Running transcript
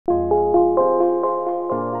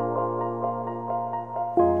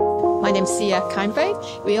My name is Sia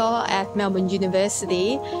Kindberg. We are at Melbourne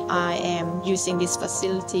University. I am using this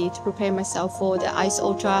facility to prepare myself for the Ice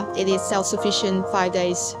Ultra. It is self-sufficient 5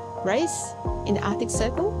 days race in the Arctic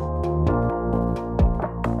Circle.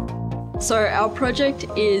 So our project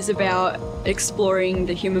is about exploring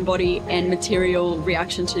the human body and material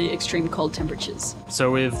reaction to extreme cold temperatures.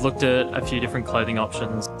 So we've looked at a few different clothing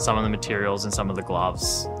options. Some of the materials and some of the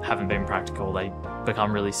gloves haven't been practical. They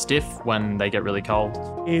become really stiff when they get really cold.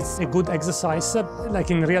 It's a good exercise,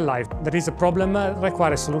 like in real life. There is a problem,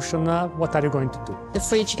 require a solution. What are you going to do? The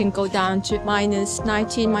fridge can go down to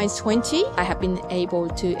 -19, -20. I have been able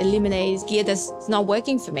to eliminate gear that's not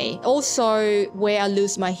working for me. Also, where I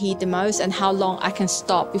lose my heat the most and how long I can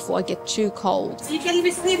stop before I get too cold. You can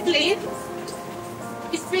be sniffling.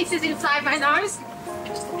 It freezes inside my nose.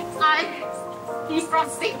 Like he's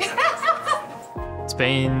frosting. It's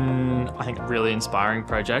been, I think, a really inspiring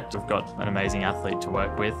project. We've got an amazing athlete to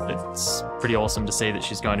work with. It's pretty awesome to see that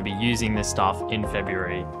she's going to be using this stuff in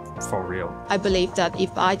February for real. I believe that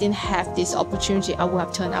if I didn't have this opportunity, I would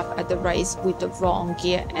have turned up at the race with the wrong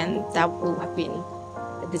gear, and that would have been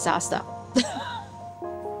a disaster.